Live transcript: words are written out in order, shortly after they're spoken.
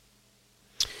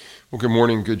Well, good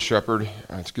morning, Good Shepherd.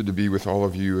 It's good to be with all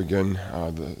of you again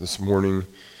this morning.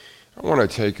 I want to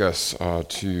take us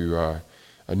to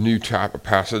a new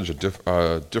passage,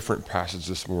 a different passage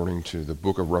this morning to the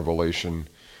book of Revelation.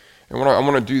 And I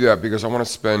want to do that because I want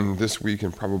to spend this week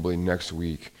and probably next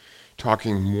week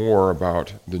talking more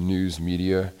about the news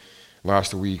media.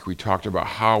 Last week we talked about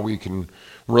how we can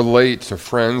relate to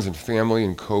friends and family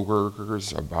and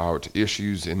coworkers about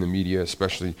issues in the media,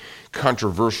 especially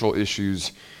controversial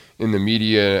issues in the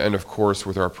media. And of course,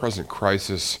 with our present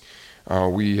crisis,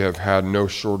 we have had no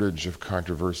shortage of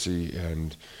controversy,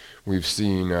 and we've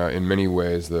seen in many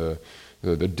ways the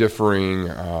differing,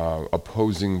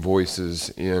 opposing voices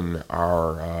in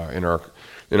our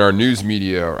news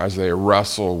media as they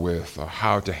wrestle with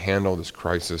how to handle this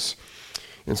crisis.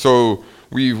 And so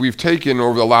we've taken,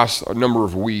 over the last number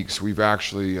of weeks, we've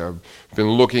actually been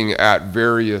looking at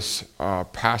various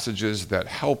passages that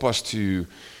help us to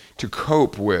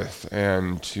cope with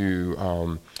and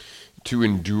to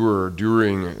endure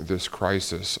during this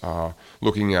crisis,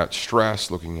 looking at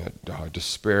stress, looking at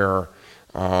despair,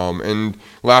 and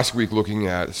last week looking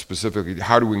at specifically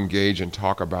how to engage and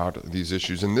talk about these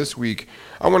issues. And this week,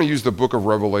 I want to use the book of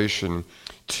Revelation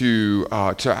to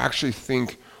actually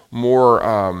think more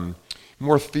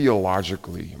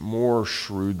theologically, more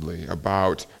shrewdly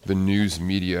about the news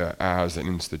media as an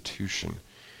institution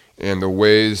and the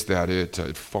ways that it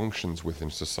functions within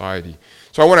society.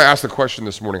 So I want to ask the question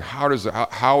this morning: how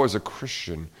as a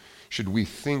Christian should we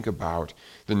think about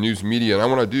the news media? And I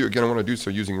want to do so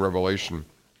using Revelation.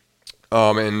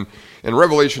 And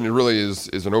Revelation, it really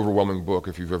is an overwhelming book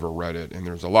if you've ever read it, and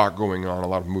there's a lot going on, a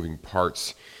lot of moving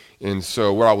parts. And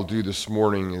so what I will do this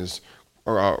morning is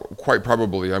quite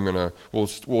probably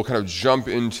we'll kind of jump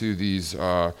into these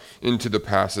into the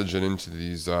passage and into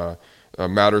these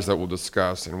matters that we'll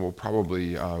discuss, and we'll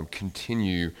probably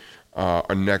continue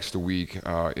next week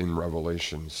in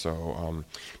Revelation. So,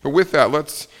 but with that,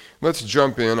 let's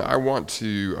jump in. I want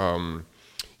to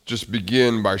just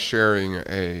begin by sharing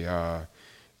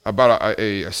about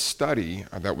a study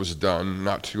that was done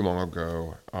not too long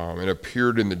ago. It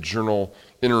appeared in the journal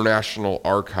International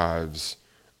Archives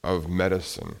of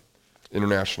Medicine.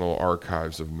 International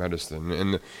Archives of Medicine,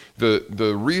 and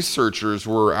the researchers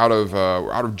were out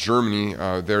of Germany.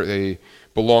 They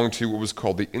belonged to what was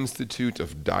called the Institute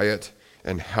of Diet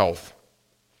and Health.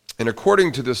 And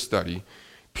according to this study,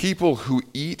 people who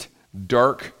eat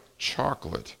dark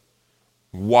chocolate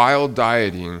while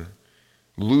dieting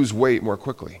lose weight more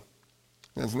quickly.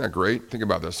 Isn't that great? Think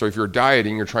about this. So if you're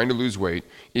dieting, you're trying to lose weight,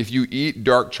 if you eat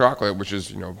dark chocolate, which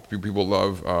is, people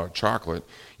love chocolate,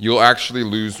 you'll actually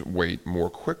lose weight more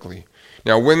quickly.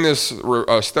 Now, when this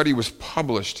study was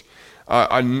published,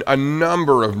 a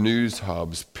number of news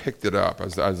hubs picked it up,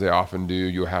 as they often do.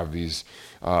 You have these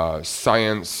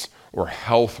science or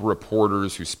health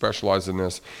reporters who specialize in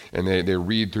this, and they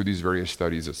read through these various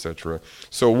studies, etc.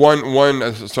 So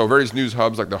various news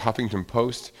hubs like the Huffington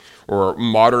Post or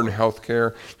Modern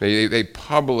Healthcare, they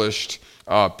published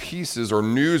pieces or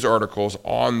news articles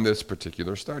on this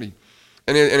particular study.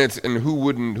 And who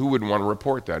wouldn't want to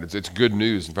report that? It's good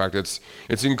news. In fact,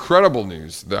 it's incredible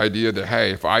news. The idea that,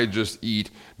 hey, if I just eat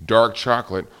dark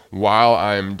chocolate while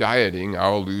I'm dieting,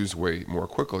 I'll lose weight more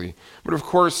quickly. But of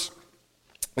course,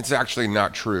 it's actually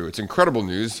not true. It's incredible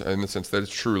news in the sense that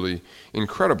it's truly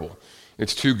incredible.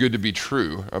 It's too good to be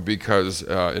true because,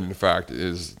 in fact, it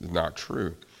is not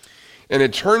true. And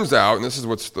it turns out, and this is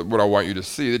what I want you to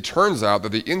see, it turns out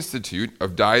that the Institute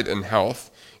of Diet and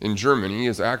Health in Germany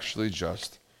is actually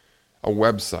just a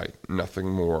website, nothing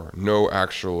more, no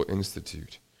actual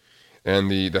institute. And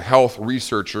the health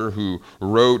researcher who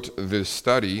wrote this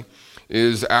study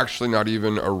is actually not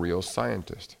even a real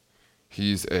scientist.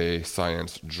 He's a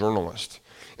science journalist.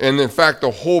 And in fact,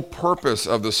 the whole purpose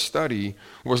of the study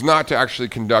was not to actually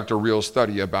conduct a real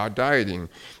study about dieting.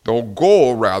 The whole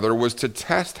goal, rather, was to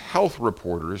test health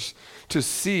reporters to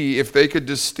see if they could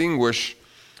distinguish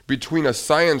between a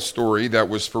science story that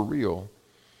was for real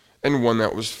and one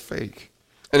that was fake.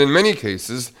 And in many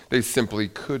cases, they simply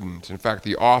couldn't. In fact,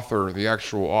 the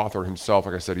actual author himself,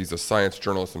 like I said, he's a science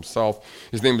journalist himself.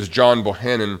 His name is John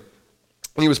Bohannon.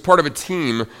 And he was part of a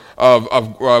team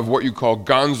of what you call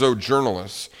gonzo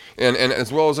journalists, and as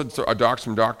well as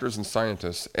some doctors and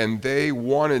scientists. And they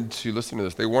wanted to, listen to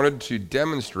this, they wanted to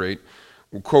demonstrate,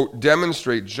 quote,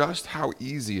 demonstrate just how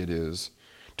easy it is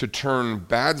to turn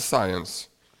bad science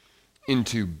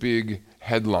into big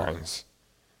headlines.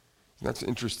 And that's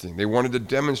interesting. They wanted to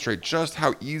demonstrate just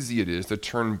how easy it is to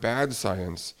turn bad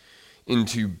science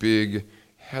into big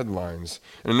headlines.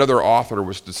 And another author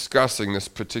was discussing this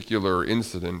particular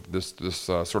incident, this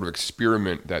sort of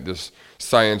experiment that this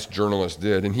science journalist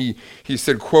did. And he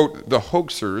said, quote, "The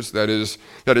hoaxers," that is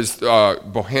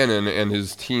Bohannon and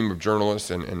his team of journalists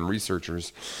and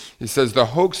researchers, he says, "the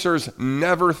hoaxers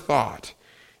never thought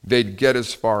they'd get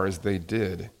as far as they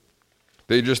did.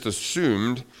 They just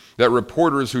assumed that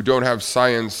reporters who don't have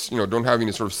science, don't have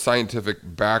any sort of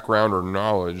scientific background or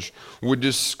knowledge, would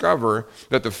discover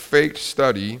that the faked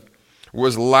study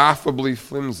was laughably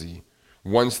flimsy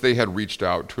once they had reached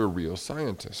out to a real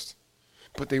scientist."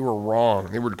 But they were wrong.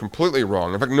 They were completely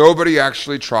wrong. In fact, nobody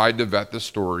actually tried to vet the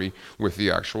story with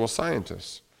the actual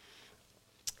scientists.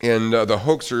 And the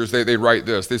hoaxers, they write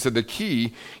this. They said, "The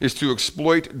key is to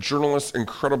exploit journalists'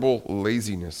 incredible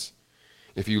laziness.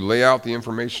 If you lay out the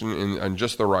information in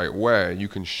just the right way, you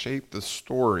can shape the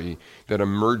story that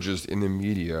emerges in the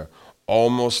media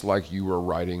almost like you were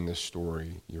writing the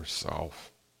story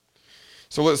yourself."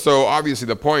 So obviously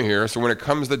the point here, so when it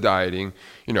comes to dieting,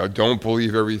 don't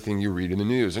believe everything you read in the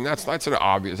news. And that's an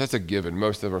obvious, that's a given.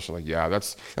 Most of us are like, yeah,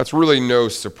 that's really no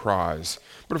surprise.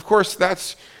 But of course,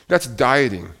 that's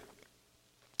dieting.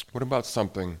 What about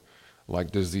something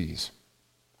like disease?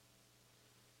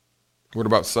 What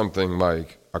about something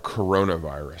like a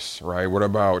coronavirus, right? What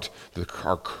about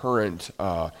our current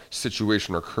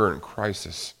situation, our current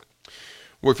crisis?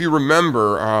 Well, if you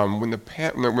remember, when the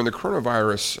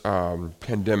coronavirus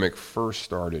pandemic first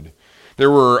started,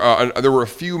 there were a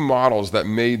few models that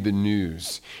made the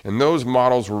news, and those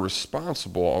models were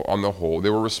responsible, on the whole,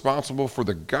 they were responsible for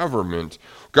the governments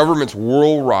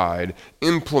worldwide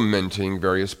implementing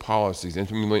various policies,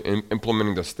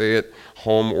 implementing the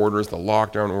stay-at-home orders, the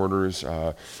lockdown orders.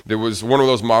 There was one of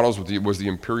those models was the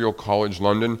Imperial College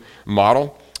London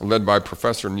model, led by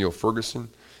Professor Neil Ferguson.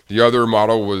 The other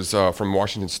model was from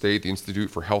Washington State, the Institute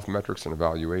for Health Metrics and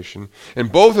Evaluation. And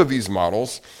both of these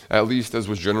models, at least as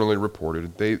was generally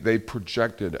reported, they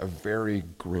projected a very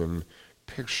grim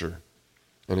picture.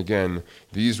 And again,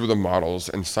 these were the models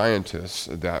and scientists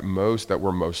that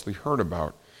were mostly heard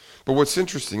about. But what's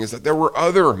interesting is that there were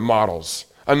other models,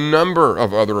 a number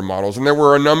of other models, and there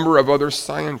were a number of other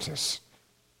scientists.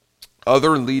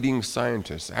 Other leading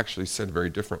scientists actually said very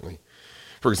differently.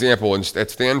 For example, at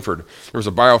Stanford, there was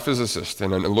a biophysicist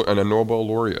and a Nobel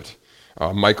laureate.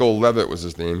 Michael Levitt was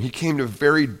his name. He came to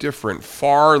very different,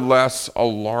 far less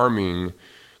alarming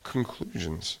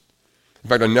conclusions. In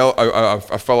fact,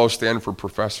 a fellow Stanford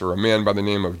professor, a man by the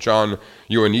name of John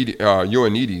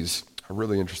Ioannidis, a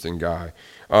really interesting guy.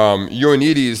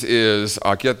 Ioannidis is,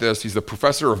 get this, he's the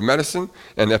professor of medicine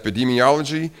and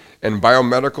epidemiology and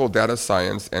biomedical data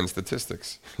science and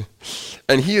statistics.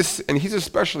 and he's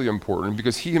especially important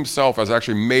because he himself has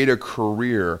actually made a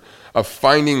career of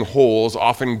finding holes,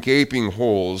 often gaping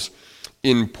holes,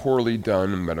 in poorly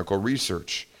done medical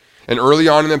research. And early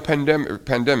on in the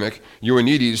pandemic,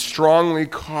 Ioannidis strongly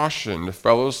cautioned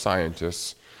fellow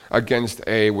scientists against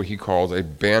what he calls a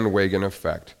bandwagon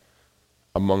effect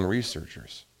among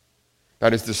researchers.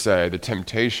 That is to say, the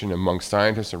temptation among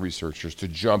scientists and researchers to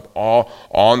jump all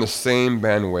on the same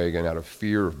bandwagon out of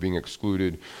fear of being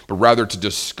excluded, but rather to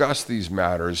discuss these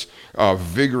matters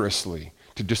vigorously,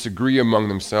 to disagree among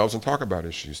themselves and talk about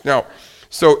issues. Now,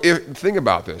 think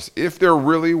about this. If there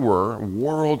really were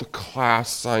world-class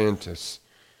scientists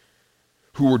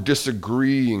who were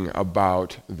disagreeing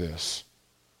about this,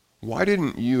 why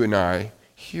didn't you and I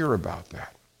hear about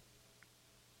that?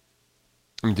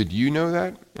 I mean, did you know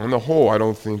that? On the whole, I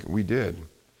don't think we did.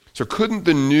 So couldn't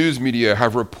the news media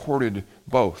have reported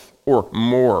both or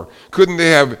more? Couldn't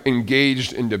they have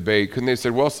engaged in debate? Couldn't they have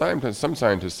said, well, some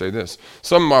scientists say this,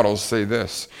 some models say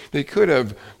this? They could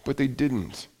have, but they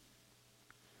didn't.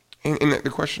 And the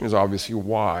question is obviously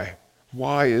why?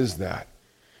 Why is that?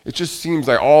 It just seems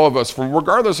like all of us,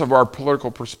 regardless of our political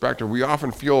perspective, we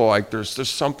often feel like there's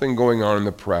something going on in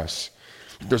the press.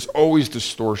 There's always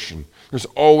distortion. There's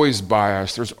always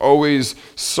bias. There's always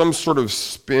some sort of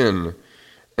spin.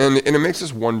 And it makes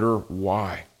us wonder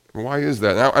why. Why is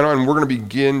that? And we're going to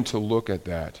begin to look at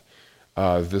that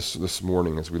this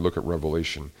morning as we look at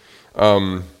Revelation.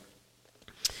 So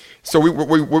what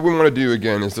we want to do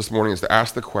again this morning is to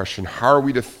ask the question, how are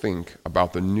we to think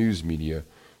about the news media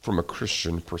from a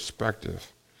Christian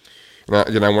perspective?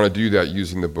 And I want to do that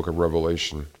using the book of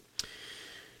Revelation.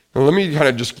 Now, let me kind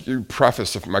of just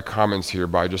preface my comments here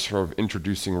by just sort of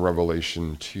introducing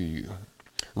Revelation to you.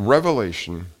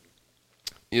 Revelation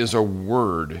is a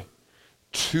word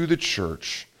to the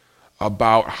church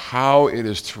about how it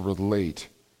is to relate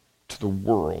to the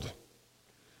world.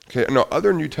 Okay, now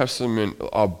other New Testament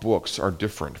books are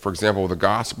different. For example, the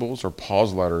Gospels or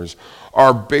Paul's letters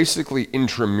are basically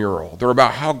intramural. They're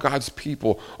about how God's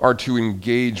people are to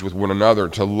engage with one another,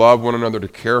 to love one another, to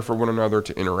care for one another,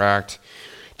 to interact,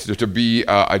 to be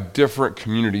a different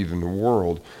community than the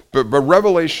world. But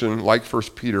Revelation, like 1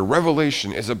 Peter,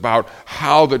 Revelation is about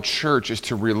how the church is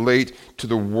to relate to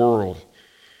the world.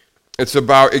 It's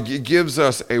about, it gives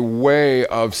us a way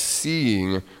of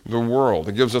seeing the world.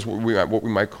 It gives us what we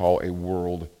might call a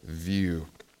world view.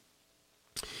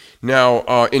 Now,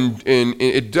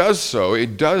 it does so.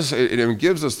 It gives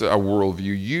us a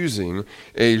worldview using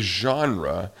a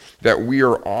genre that we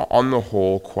are, on the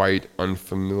whole, quite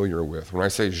unfamiliar with. When I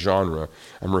say genre,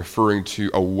 I'm referring to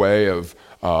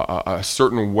a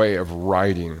certain way of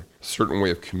writing, a certain way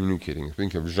of communicating.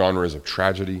 Think of genres of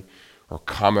tragedy, or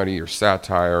comedy, or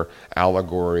satire,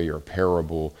 allegory, or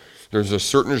parable. There's a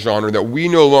certain genre that we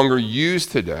no longer use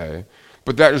today,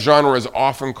 but that genre is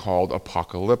often called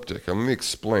apocalyptic. And let me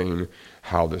explain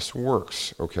how this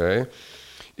works, okay?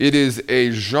 It is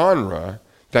a genre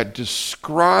that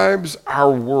describes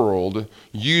our world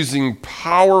using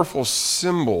powerful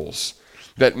symbols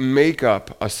that make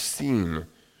up a scene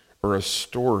or a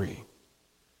story.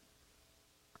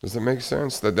 Does that make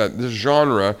sense? That this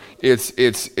genre,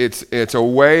 it's a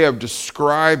way of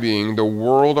describing the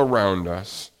world around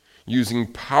us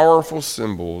using powerful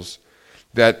symbols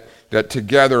that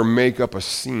together make up a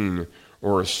scene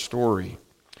or a story.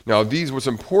 Now, what's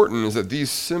important is that these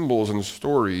symbols and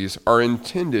stories are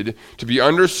intended to be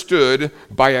understood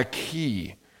by a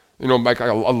key. Like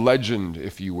a legend,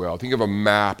 if you will. Think of a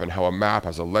map and how a map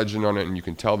has a legend on it, and you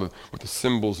can tell what the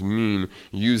symbols mean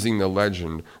using the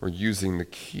legend or using the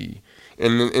key.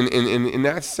 And in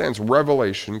that sense,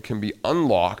 Revelation can be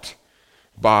unlocked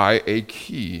by a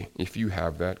key if you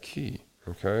have that key,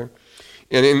 okay?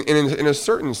 And in a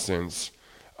certain sense,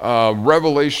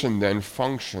 Revelation then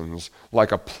functions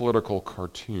like a political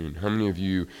cartoon. How many of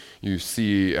you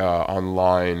see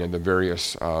online and the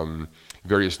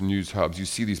various news hubs, you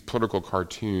see these political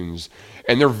cartoons,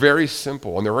 and they're very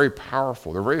simple and they're very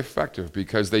powerful. They're very effective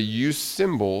because they use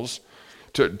symbols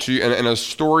and a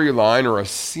storyline or a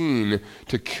scene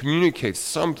to communicate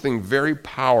something very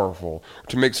powerful,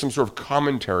 to make some sort of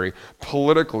commentary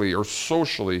politically or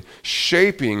socially,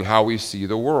 shaping how we see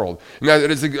the world. And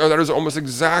that is almost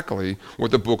exactly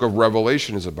what the book of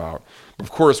Revelation is about.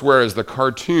 Of course, whereas the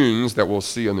cartoons that we'll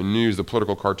see on the news, the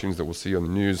political cartoons that we'll see on the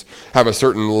news, have a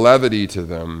certain levity to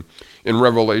them, in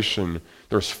Revelation,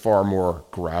 there's far more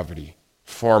gravity.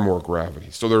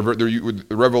 So the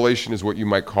Revelation is what you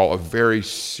might call a very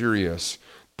serious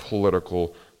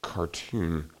political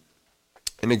cartoon.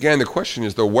 And again, the question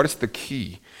is, though, what is the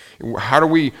key? How do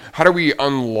we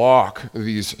unlock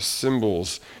these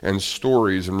symbols and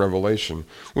stories in Revelation?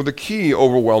 Well, the key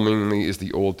overwhelmingly is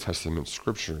the Old Testament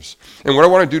scriptures. And what I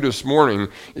want to do this morning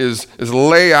is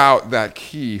lay out that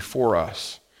key for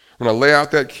us. I'm going to lay out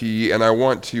that key, and I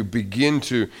want to begin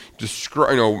to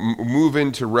move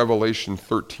into Revelation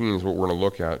 13 is what we're going to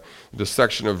look at. The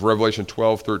section of Revelation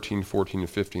 12, 13, 14, and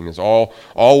 15 is all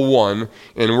one,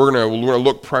 and we're going to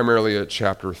look primarily at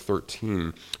chapter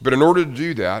 13. But in order to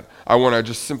do that, I want to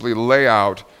just simply lay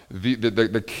out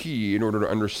the key in order to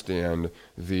understand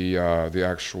the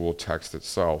actual text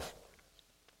itself.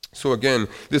 So again,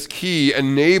 this key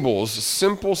enables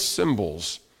simple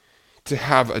symbols to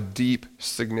have a deep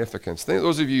significance.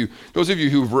 Those of you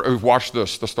who've watched the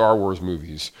Star Wars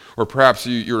movies, or perhaps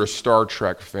you're a Star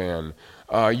Trek fan,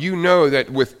 you know that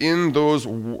within those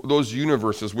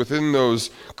universes, within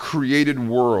those created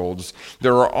worlds,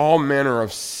 there are all manner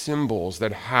of symbols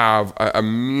that have a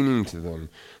meaning to them.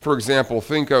 For example,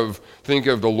 think of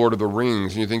the Lord of the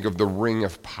Rings, and you think of the Ring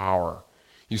of Power.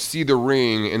 You see the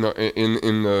ring in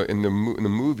the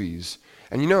movies.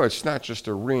 And it's not just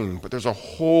a ring, but there's a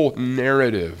whole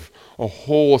narrative, a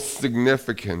whole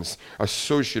significance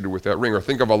associated with that ring. Or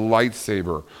think of a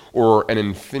lightsaber or an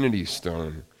infinity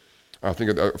stone.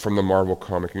 Think of from the Marvel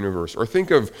comic universe. Or think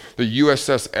of the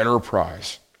USS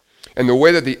Enterprise. And the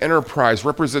way that the Enterprise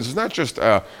represents, it's not just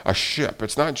a ship,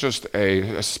 it's not just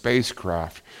a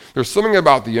spacecraft. There's something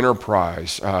about the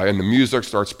Enterprise, and the music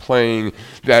starts playing,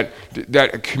 that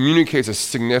communicates a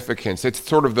significance. It's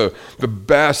sort of the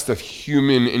best of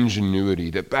human ingenuity,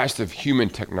 the best of human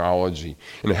technology.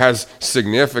 And it has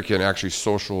significant, actually,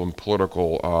 social and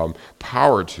political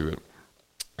power to it.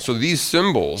 So these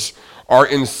symbols are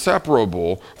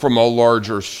inseparable from a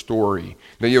larger story.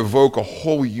 They evoke a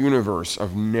whole universe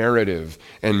of narrative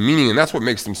and meaning, and that's what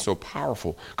makes them so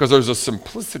powerful, because there's a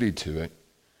simplicity to it.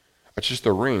 It's just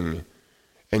a ring,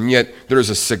 And yet there's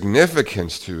a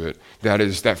significance to it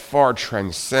that far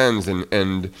transcends and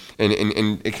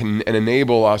it can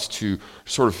enable us to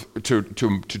sort of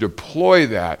to deploy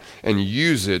that and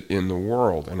use it in the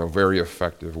world in a very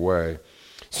effective way.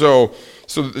 So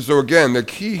again, the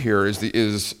key here is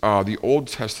the Old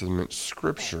Testament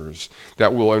scriptures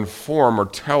that will inform or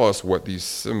tell us what these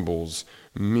symbols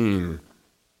mean.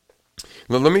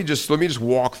 Let me just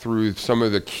walk through some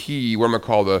of the key, what I'm going to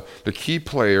call the key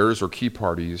players or key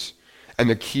parties and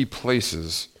the key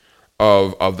places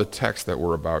of the text that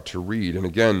we're about to read. And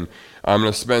again, I'm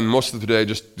going to spend most of the day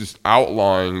just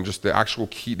outlining just the actual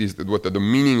key, what the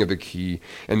meaning of the key,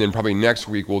 and then probably next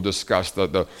week we'll discuss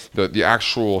the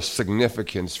actual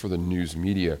significance for the news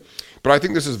media. But I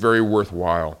think this is very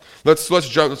worthwhile. Let's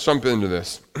jump into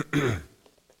this.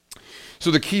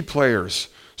 So the key players.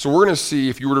 So we're going to see,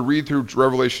 if you were to read through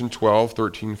Revelation 12,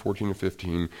 13, 14, and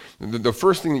 15, the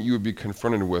first thing that you would be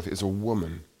confronted with is a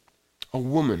woman. A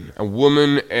woman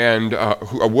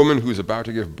who's about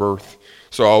to give birth.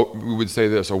 So we would say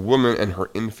this, a woman and her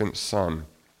infant son.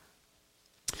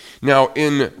 Now,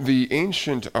 in the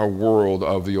ancient world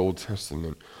of the Old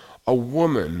Testament, a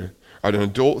woman, an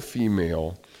adult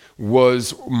female,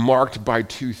 was marked by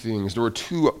two things. There were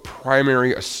two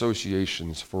primary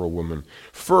associations for a woman.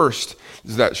 First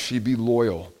is that she be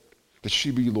loyal, that she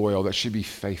be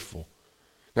faithful.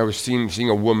 That was seeing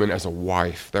a woman as a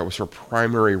wife. That was her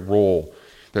primary role,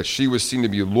 that she was seen to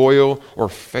be loyal or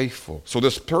faithful. So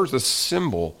this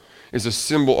symbol is a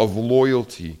symbol of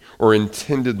loyalty or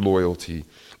intended loyalty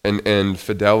and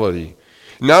fidelity.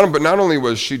 But not only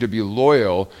was she to be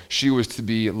loyal, she was to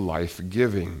be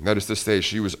life-giving. That is to say,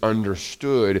 she was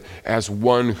understood as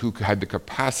one who had the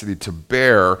capacity to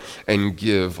bear and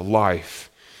give life.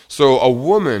 So a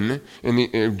woman,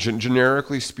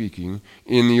 generically speaking,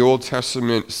 in the Old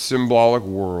Testament symbolic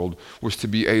world, was to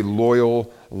be a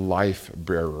loyal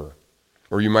life-bearer.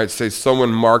 Or you might say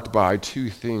someone marked by two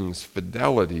things,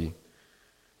 fidelity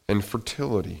and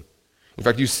fertility. In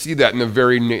fact, you see that in the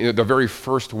very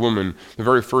first woman in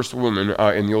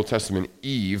the Old Testament,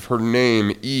 Eve. Her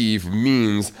name, Eve,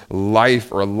 means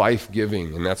life or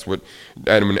life-giving, and that's what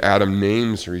Adam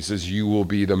names her. He says, "You will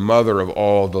be the mother of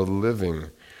all the living."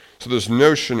 So this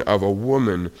notion of a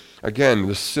woman, again,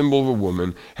 the symbol of a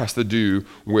woman has to do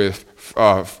with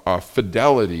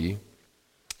fidelity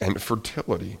and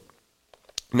fertility.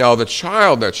 Now, the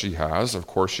child that she has, of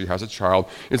course she has a child,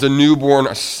 is a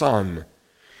newborn son.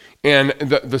 And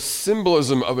the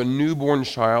symbolism of a newborn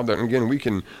child, that again, we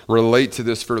can relate to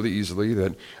this fairly easily,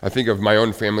 that I think of my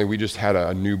own family, we just had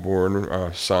a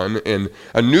newborn son, and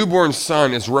a newborn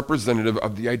son is representative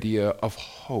of the idea of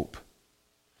hope,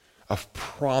 of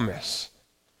promise.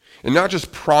 And not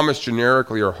just promise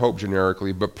generically or hope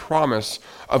generically, but promise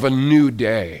of a new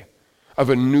day,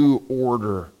 of a new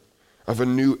order, of a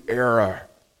new era.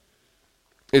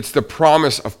 It's the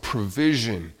promise of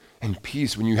provision and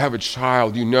peace. When you have a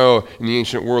child, you know in the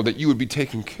ancient world that you would be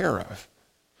taken care of.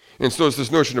 And so it's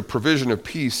this notion of provision of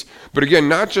peace, but again,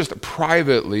 not just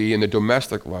privately in the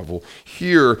domestic level.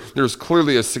 Here, there's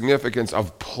clearly a significance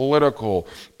of political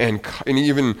and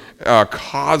even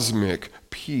cosmic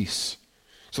peace.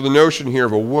 So the notion here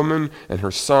of a woman and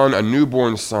her son, a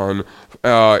newborn son,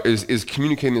 is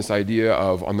communicating this idea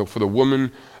of, for the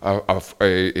woman, of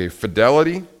a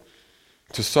fidelity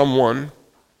to someone,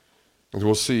 as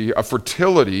we'll see, a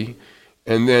fertility,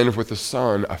 and then with the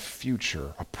son, a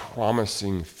future, a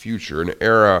promising future, an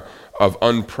era of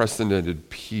unprecedented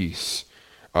peace,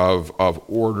 of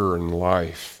order and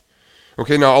life.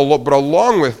 Okay, now, but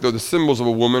along with the symbols of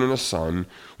a woman and a son,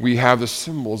 we have the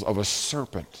symbols of a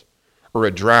serpent or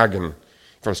a dragon.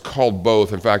 If it's called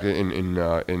both, in fact,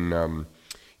 in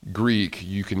Greek,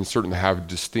 you can certainly have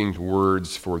distinct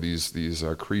words for these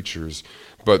creatures,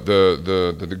 but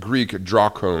the Greek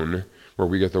drakon, where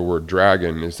we get the word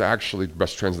dragon, is actually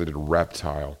best translated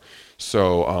reptile.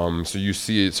 So you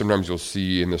see it, sometimes you'll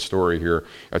see in the story here,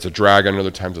 it's a dragon, other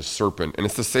times a serpent, and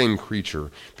it's the same creature,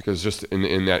 because just in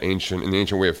the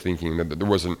ancient way of thinking, that there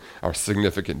wasn't a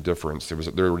significant difference. There was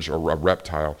a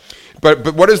reptile.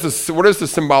 But what is the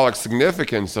symbolic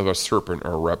significance of a serpent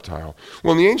or a reptile?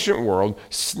 Well, in the ancient world,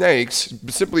 snakes,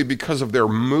 simply because of their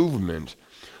movement,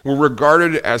 were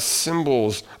regarded as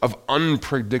symbols of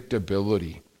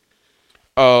unpredictability,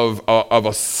 of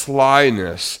a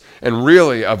slyness, and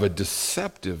really of a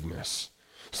deceptiveness.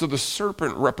 So the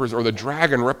serpent or the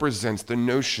dragon represents the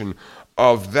notion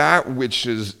of that which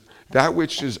is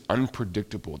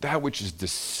unpredictable, that which is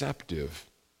deceptive,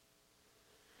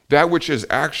 that which is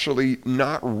actually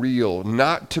not real,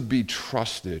 not to be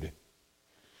trusted,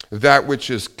 that which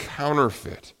is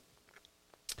counterfeit.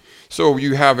 So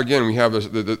you have, again, we have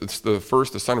it's the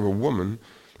first, the sign of a woman,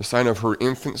 the sign of her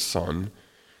infant son,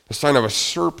 the sign of a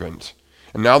serpent,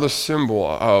 and now the symbol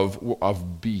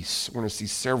of beasts. We're going to see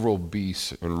several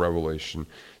beasts in Revelation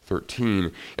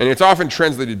 13. And it's often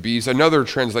translated beast. Another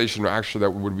translation actually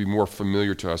that would be more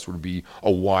familiar to us would be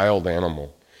a wild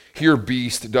animal. Here,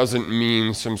 beast doesn't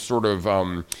mean some sort of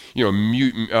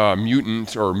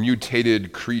mutant or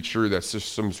mutated creature that's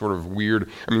just some sort of weird.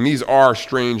 I mean, these are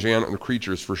strange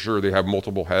creatures for sure. They have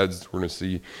multiple heads. We're going to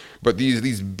see, but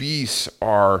these beasts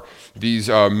are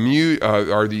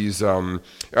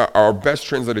are best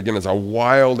translated again as a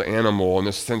wild animal in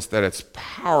the sense that it's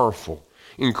powerful.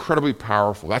 Incredibly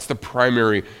powerful. That's the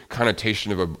primary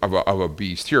connotation of a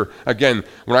beast. Here, again,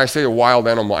 when I say a wild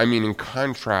animal, I mean in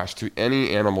contrast to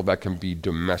any animal that can be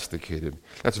domesticated.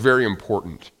 That's very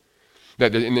important.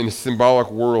 That in the symbolic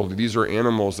world, these are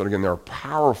animals that, again, they're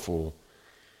powerful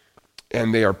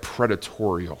and they are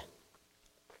predatorial.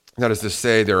 That is to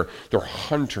say, they're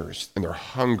hunters and they're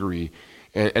hungry.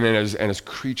 And as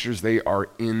creatures, they are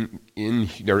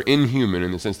they're inhuman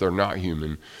in the sense they're not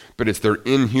human, but it's their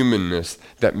inhumanness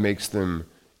that makes them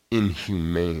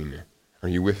inhumane. Are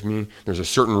you with me? There's a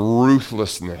certain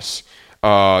ruthlessness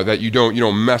that you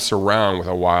don't mess around with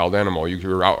a wild animal.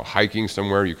 You're out hiking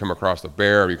somewhere, you come across a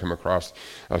bear, you come across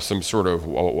some sort of a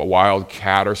wild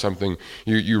cat or something.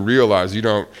 You realize you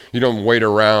don't wait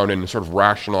around and sort of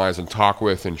rationalize and talk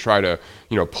with and try to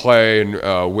play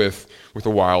with a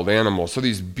wild animal. So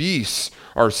these beasts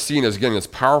are seen as, again, as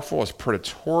powerful, as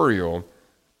predatorial,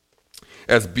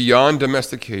 as beyond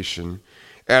domestication,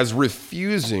 as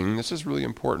refusing, this is really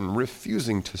important,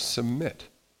 refusing to submit.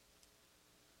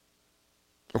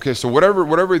 Okay, so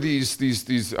whatever these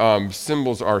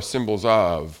symbols are symbols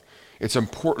of, it's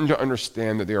important to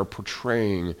understand that they are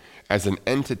portraying as an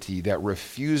entity that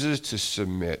refuses to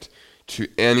submit to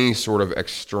any sort of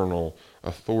external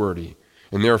authority.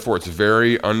 And therefore, it's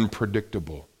very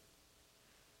unpredictable.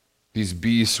 These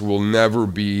beasts will never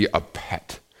be a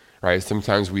pet, right?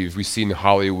 Sometimes we've seen in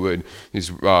Hollywood these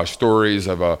stories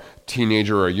of a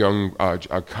teenager or a young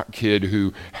kid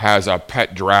who has a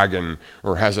pet dragon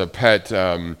or has a pet,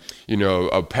 a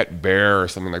pet bear or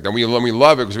something like that. We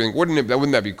love it because we think, wouldn't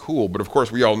that be cool? But of course,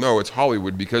 we all know it's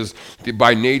Hollywood because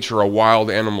by nature, a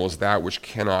wild animal is that which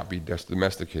cannot be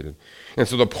domesticated. And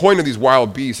so the point of these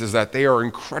wild beasts is that they are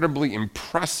incredibly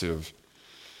impressive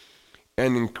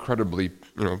and incredibly,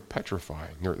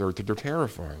 petrifying. They're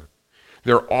terrifying.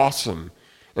 They're awesome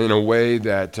in a way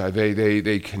that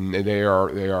they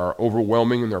are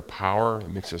overwhelming in their power. It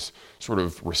makes us sort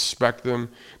of respect them,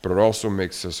 but it also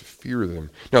makes us fear them.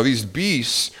 Now, these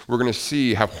beasts we're going to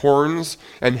see have horns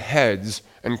and heads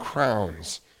and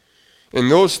crowns. And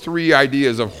those three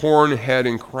ideas of horn, head,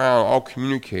 and crown all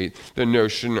communicate the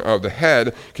notion of the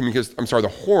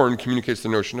horn communicates the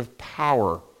notion of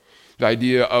power, the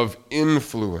idea of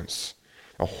influence.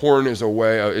 A horn is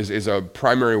a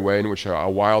primary way in which a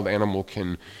wild animal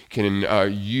can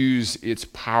use its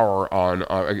power on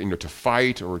to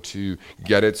fight or to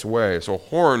get its way. So a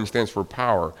horn stands for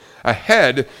power. A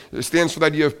head stands for the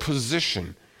idea of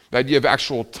position, the idea of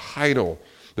actual title,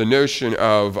 the notion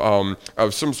of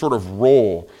some sort of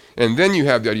role. And then you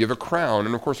have the idea of a crown.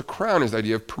 And of course, a crown is the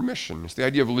idea of permission. It's the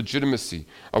idea of legitimacy,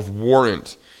 of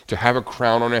warrant. To have a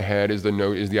crown on a head is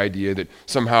the idea that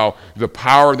somehow the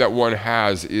power that one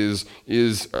has is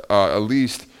at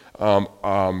least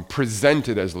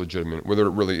presented as legitimate. Whether it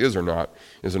really is or not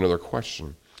is another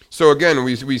question. So again,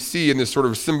 we see in this sort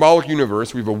of symbolic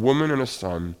universe, we have a woman and a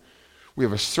son. We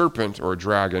have a serpent or a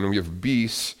dragon. We have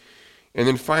beasts. And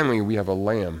then finally, we have a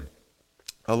lamb.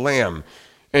 A lamb.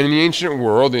 And in the ancient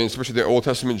world, and especially the Old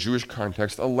Testament Jewish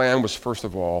context, a lamb was first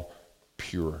of all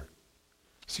pure.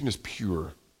 Seen as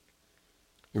pure.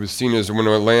 It was seen as when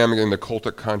a lamb, in the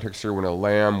cultic context here, when a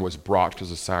lamb was brought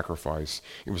as a sacrifice,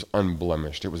 it was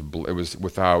unblemished. It was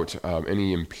without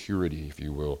any impurity, if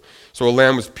you will. So a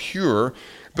lamb was pure,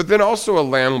 but then also a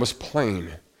lamb was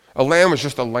plain. A lamb was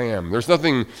just a lamb. There's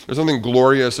nothing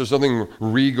glorious. There's nothing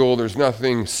regal. There's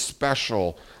nothing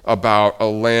special about a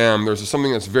lamb. There's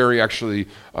something that's very actually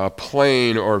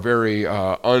plain or very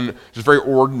just very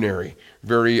ordinary,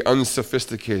 very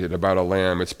unsophisticated about a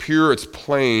lamb. It's pure. It's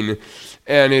plain.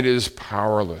 And it is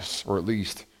powerless, or at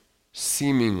least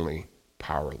seemingly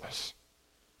powerless.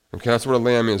 Okay, that's what a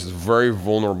lamb is. It's very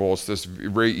vulnerable. It's this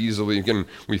very easily, again,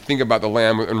 we think about the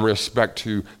lamb in respect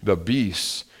to the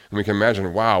beasts, and we can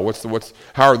imagine, wow, in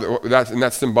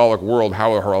that symbolic world,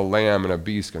 how are a lamb and a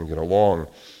beast going to get along?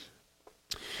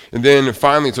 And then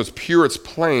finally, so it's pure, it's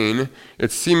plain,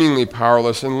 it's seemingly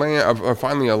powerless, and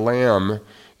finally a lamb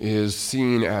is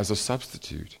seen as a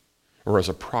substitute. or as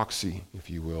a proxy, if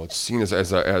you will. It's seen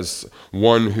as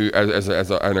one who, an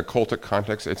occultic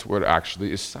context, it's what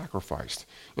actually is sacrificed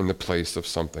in the place of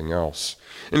something else.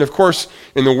 And of course,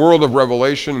 in the world of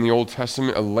Revelation in the Old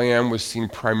Testament, a lamb was seen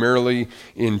primarily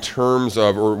in terms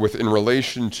of, or in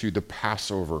relation to the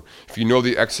Passover. If you know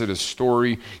the Exodus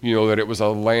story, you know that it was a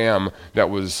lamb that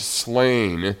was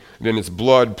slain, then its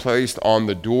blood placed on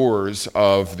the doors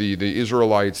of the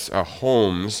Israelites'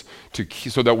 homes,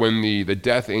 so that when the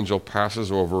death angel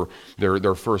passes over,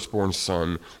 their firstborn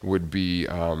son would be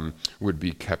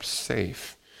kept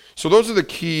safe. So those are the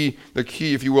key,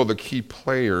 if you will, the key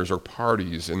players or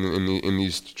parties in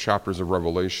these chapters of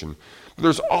Revelation. But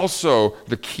there's also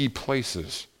the key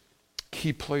places.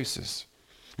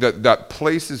 That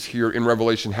places here in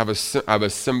Revelation have a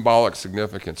symbolic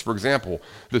significance. For example,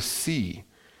 the sea.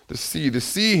 The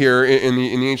sea here in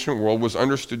the ancient world was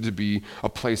understood to be a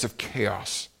place of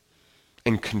chaos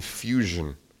and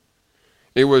confusion.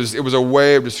 It was a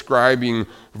way of describing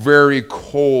very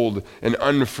cold and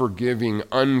unforgiving,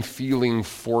 unfeeling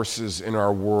forces in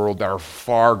our world that are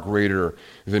far greater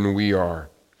than we are.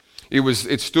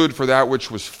 It stood for that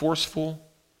which was forceful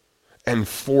and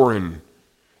foreign,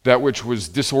 that which was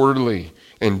disorderly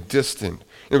and distant.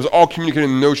 It was all communicated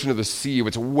in the notion of the sea,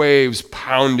 with its waves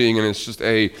pounding, and it's just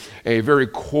a very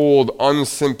cold,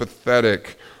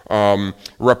 unsympathetic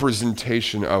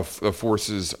representation of the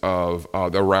forces of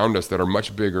around us that are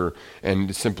much bigger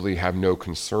and simply have no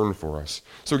concern for us.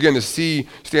 So again, the sea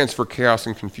stands for chaos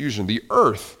and confusion. The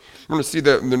earth, we're going to see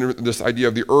this idea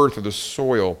of the earth or the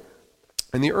soil.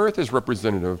 And the earth is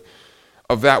representative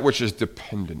of that which is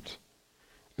dependent.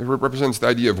 It represents the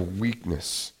idea of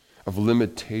weakness, of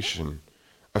limitation,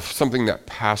 of something that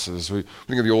passes. We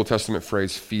think of the Old Testament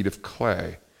phrase, feet of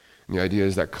clay. And the idea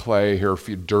is that clay here,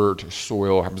 dirt,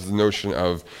 soil, has the notion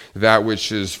of that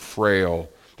which is frail,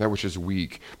 that which is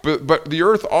weak. But the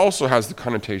earth also has the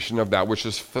connotation of that which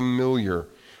is familiar,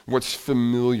 what's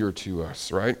familiar to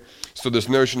us, right? So this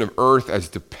notion of earth as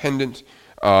dependent,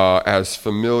 as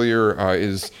familiar,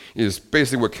 is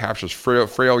basically what captures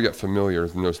frail yet familiar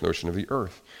is the notion of the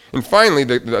earth. And finally,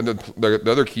 the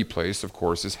other key place, of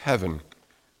course, is heaven.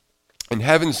 And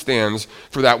heaven stands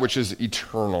for that which is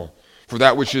eternal, for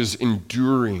that which is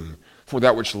enduring, for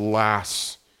that which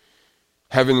lasts.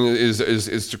 Heaven is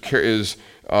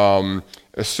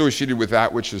associated with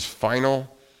that which is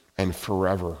final and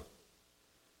forever.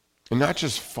 And not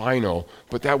just final,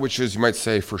 but that which is, you might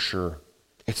say, for sure.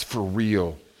 It's for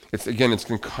real. It's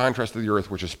in contrast to the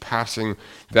earth, which is passing.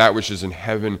 That which is in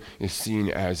heaven is seen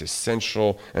as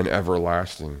essential and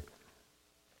everlasting.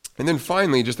 And then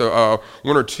finally, just one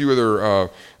or two other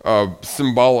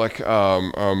symbolic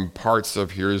parts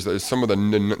of here is some of the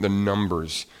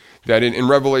numbers. That in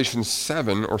Revelation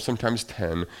 7, or sometimes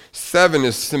 10, 7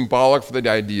 is symbolic for the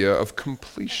idea of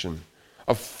completion,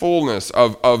 of fullness,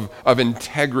 of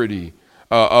integrity,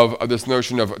 of this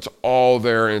notion of it's all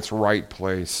there in its right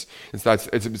place.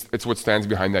 It's what stands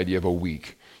behind the idea of a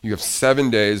week. You have 7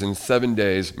 days, and 7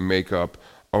 days make up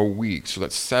a week. So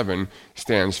that 7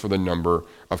 stands for the number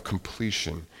of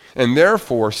completion. And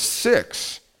therefore,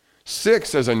 6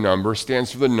 as a number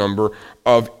stands for the number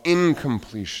of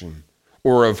incompletion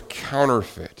or of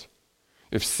counterfeit.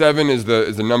 If 7 is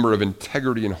the number of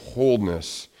integrity and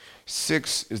wholeness,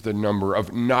 6 is the number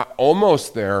of not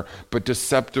almost there, but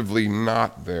deceptively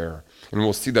not there. And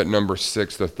we'll see that number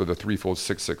 6, the threefold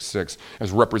 666,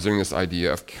 as representing this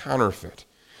idea of counterfeit.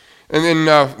 And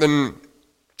then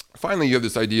finally, you have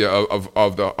this idea of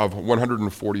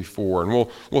 144, and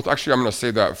we'll actually, I'm going to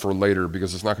save that for later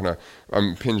because it's not going to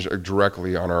impinge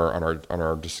directly on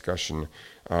our discussion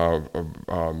for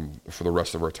the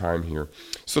rest of our time here.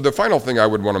 So the final thing I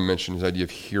would want to mention is the idea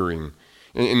of hearing.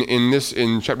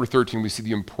 In chapter 13, we see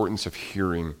the importance of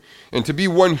hearing. And to be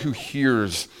one who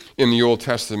hears in the Old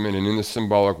Testament and in the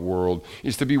symbolic world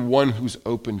is to be one who's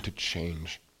open to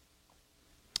change.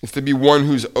 It's to be one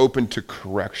who's open to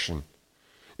correction.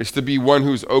 It's to be one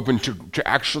who's open to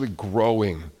actually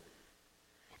growing.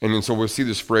 And so we'll see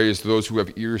this phrase, those who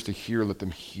have ears to hear, let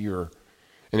them hear.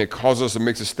 And it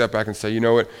makes us step back and say, you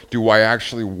know what, do I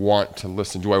actually want to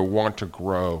listen? Do I want to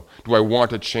grow? Do I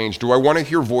want to change? Do I want to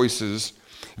hear voices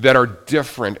that are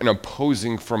different and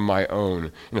opposing from my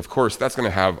own? And of course, that's going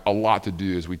to have a lot to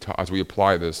do as we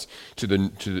apply this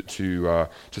to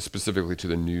specifically to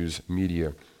the news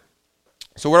media.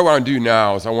 So what I want to do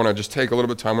now is I want to just take a little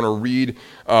bit of time. I want to read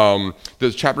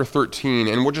the chapter 13,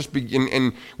 and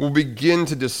we'll begin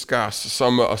to discuss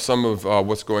some of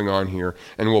what's going on here,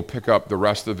 and we'll pick up the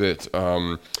rest of it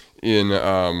in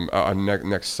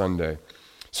next Sunday.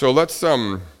 So let's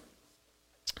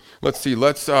see.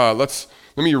 Let's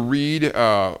Let me read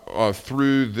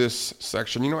through this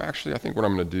section. Actually, I think what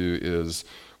I'm going to do is,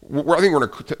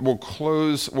 we'll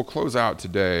close out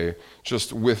today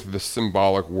just with the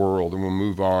symbolic world, and we'll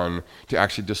move on to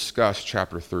actually discuss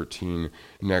chapter 13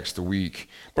 next week.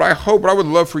 But what I would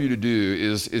love for you to do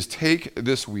is take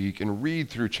this week and read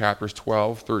through chapters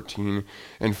 12, 13,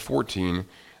 and 14.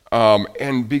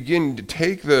 And begin to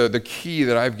take the key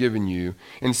that I've given you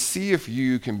and see if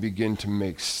you can begin to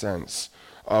make sense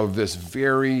of this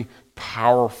very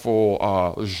powerful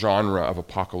genre of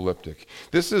apocalyptic.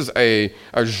 This is a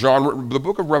genre. The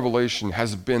book of Revelation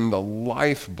has been the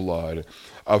lifeblood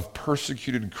of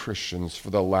persecuted Christians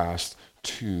for the last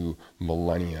 2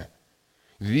 millennia.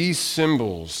 These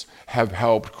symbols have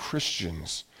helped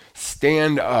Christians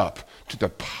stand up to the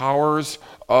powers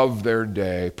of their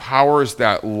day, powers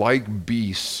that, like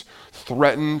beasts,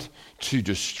 threatened to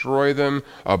destroy them,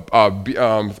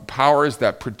 powers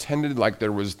that pretended like they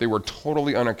were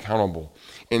totally unaccountable.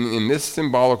 And in this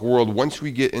symbolic world, once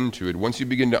we get into it, once you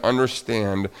begin to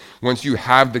understand, once you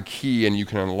have the key and you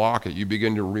can unlock it, you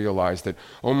begin to realize that,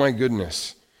 oh my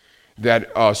goodness,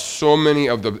 that so many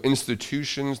of the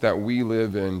institutions that we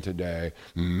live in today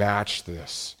match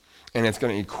this. And it's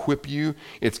going to equip you,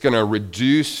 it's going to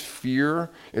reduce fear,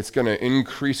 it's going to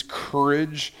increase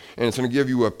courage, and it's going to give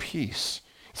you a peace.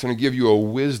 It's going to give you a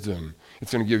wisdom.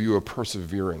 It's going to give you a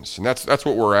perseverance. And that's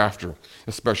what we're after,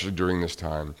 especially during this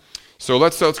time. So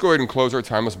let's go ahead and close our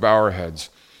time. Let's bow our heads.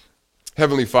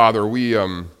 Heavenly Father, we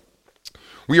are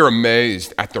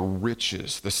amazed at the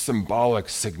riches, the symbolic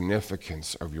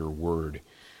significance of your word.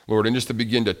 Lord, and just to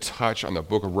begin to touch on the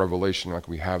book of Revelation like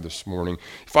we have this morning,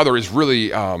 Father, is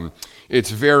really,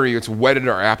 it's whetted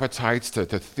our appetites to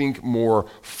think more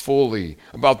fully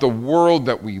about the world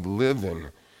that we live in.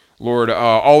 Lord,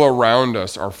 all around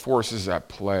us are forces at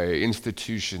play,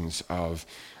 institutions of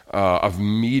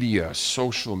media,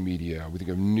 social media. We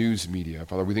think of news media.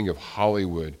 Father, we think of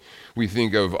Hollywood. We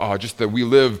think of just that we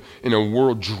live in a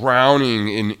world drowning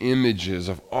in images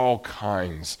of all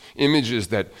kinds, images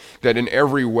that in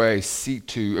every way seek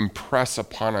to impress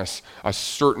upon us a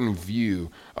certain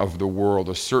view of the world,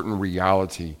 a certain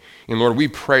reality. And Lord, we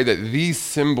pray that these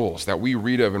symbols that we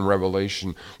read of in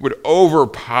Revelation would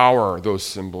overpower those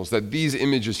symbols, that these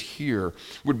images here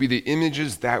would be the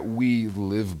images that we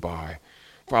live by.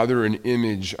 Father, an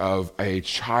image of a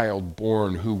child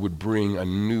born who would bring a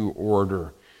new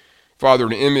order. Father,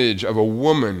 an image of a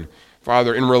woman,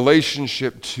 Father, in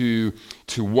relationship to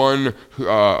one who,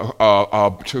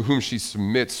 to whom she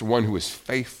submits, one who is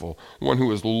faithful, one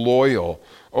who is loyal.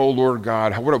 Oh, Lord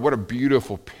God, what a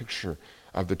beautiful picture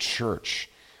of the church.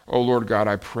 Oh, Lord God,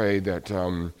 I pray that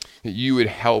you would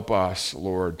help us,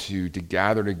 Lord, to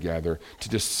gather together, to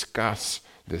discuss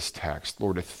this text,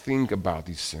 Lord, to think about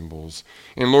these symbols.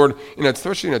 And Lord,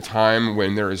 especially in a time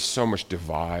when there is so much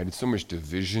divide, so much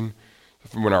division,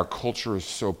 when our culture is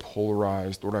so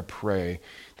polarized, Lord, I pray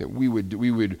that we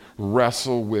would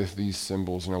wrestle with these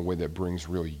symbols in a way that brings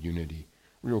real unity,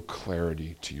 real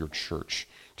clarity to your church,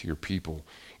 to your people,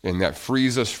 and that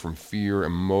frees us from fear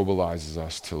and mobilizes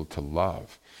us to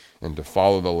love and to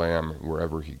follow the Lamb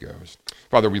wherever he goes.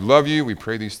 Father, we love you. We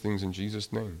pray these things in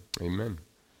Jesus' name. Amen.